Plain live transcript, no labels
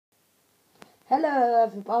Hello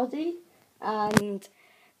everybody, and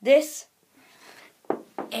this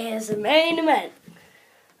is the main event.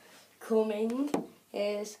 Coming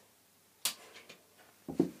is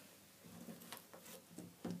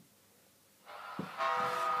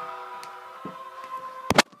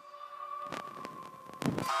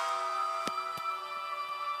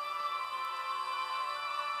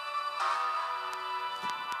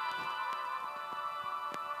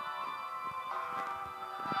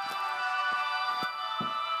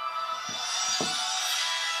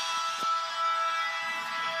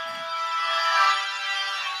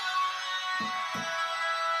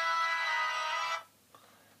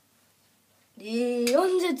The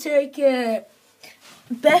Undertaker,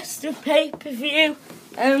 best of pay-per-view,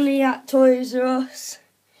 only at Toys R Us.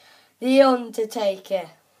 The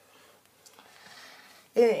Undertaker.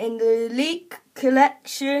 In the Elite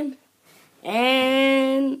Collection,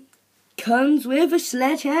 and comes with a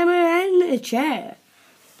sledgehammer and a chair.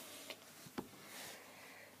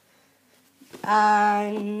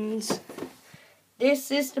 And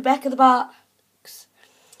this is the back of the box.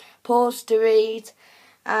 Pause to read,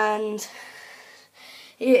 and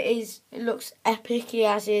it looks epic. He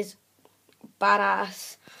has his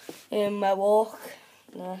badass Mohawk.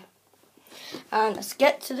 Yeah. And let's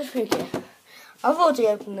get to the figure. I've already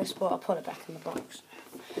opened this, but I'll put it back in the box.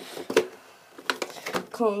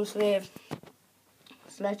 Comes with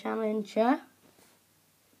sledgehammer and chair.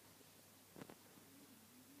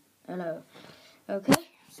 Hello. Okay,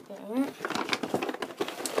 let's get it.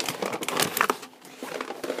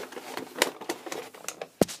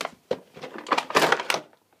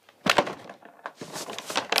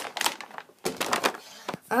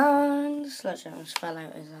 And the sledgehammer fell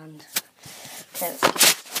out his hand. Okay, let's get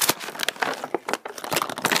it.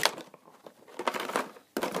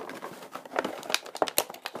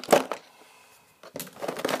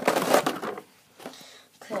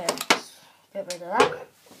 Okay, let's get rid of that.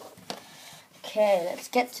 Okay, let's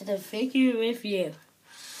get to the figure review.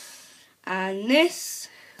 And this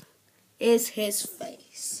is his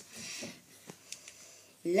face.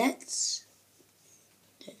 Let's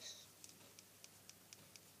do this.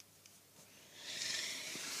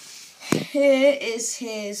 Here is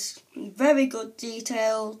his very good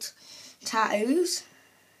detailed tattoos.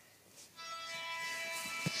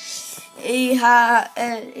 He has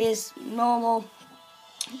his normal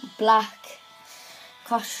black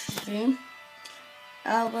costume,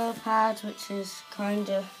 elbow pads, which is kind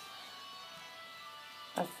of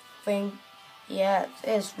a thing. Yeah, it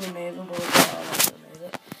is removable, but I'll not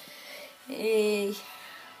remove it.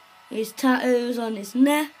 His tattoos on his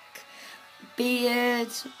neck, beard,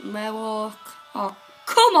 Mohawk. Oh,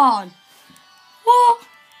 come on! What?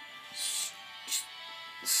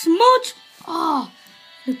 Smudge? Oh,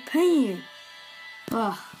 the pain.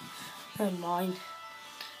 Oh, never mind.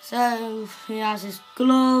 So he has his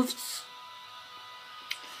gloves,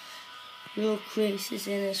 little creases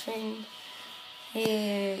in his thing,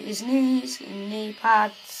 his knees, knee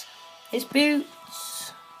pads, his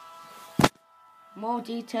boots, more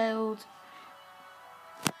detailed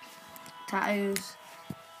tattoos,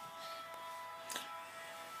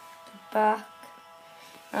 the back,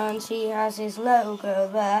 and he has his logo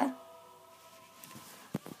there.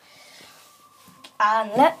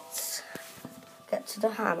 And let's get to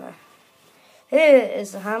the hammer. Here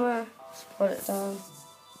is the hammer. Let's put it down.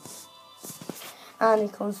 And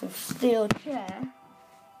it comes with a steel chair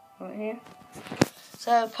right here.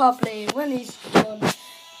 So probably when he's done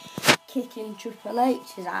kicking Triple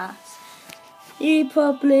H's ass, he'd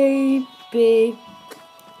probably be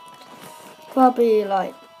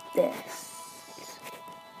like this,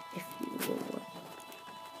 if you will.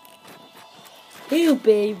 He'll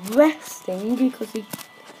be resting because he,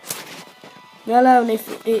 not only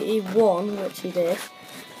if he won, which he did,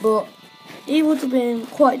 but he would have been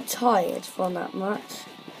quite tired from that match.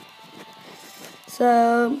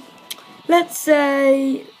 So, let's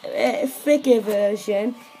say a figure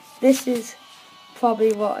version, this is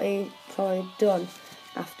probably what he probably done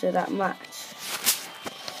after that match.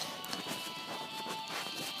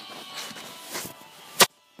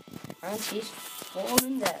 And he's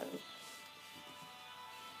fallen down.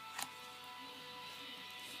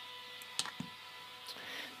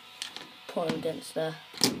 Put him against there.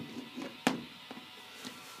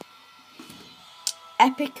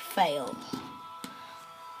 Epic fail.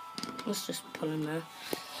 Let's just put him there.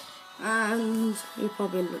 And he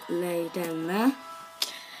probably lay down there.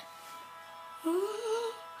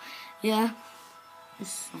 Yeah. This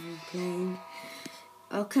song playing.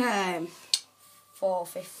 Okay.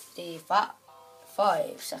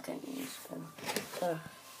 4:55 seconds. So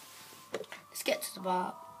let's get to the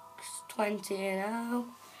box. 20 now.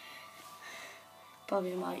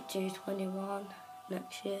 Probably might do 21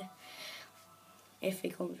 next year if he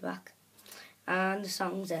comes back. And the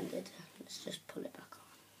song's ended. Let's just pull it back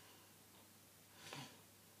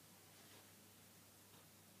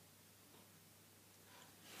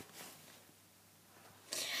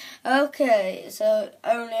on. Okay, so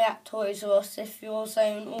only at Toys R Us. If you're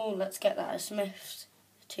saying, oh, let's get that at Smith's,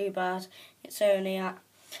 too bad. It's only at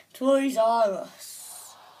Toys R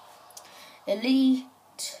Us. Elite.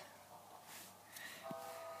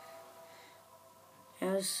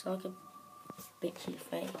 Has like a bitchy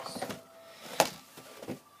face.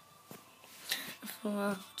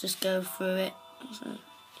 I'll just go through it. So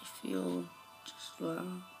if you're just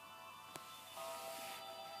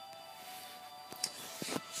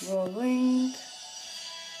rolling.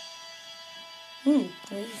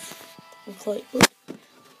 It's quite good.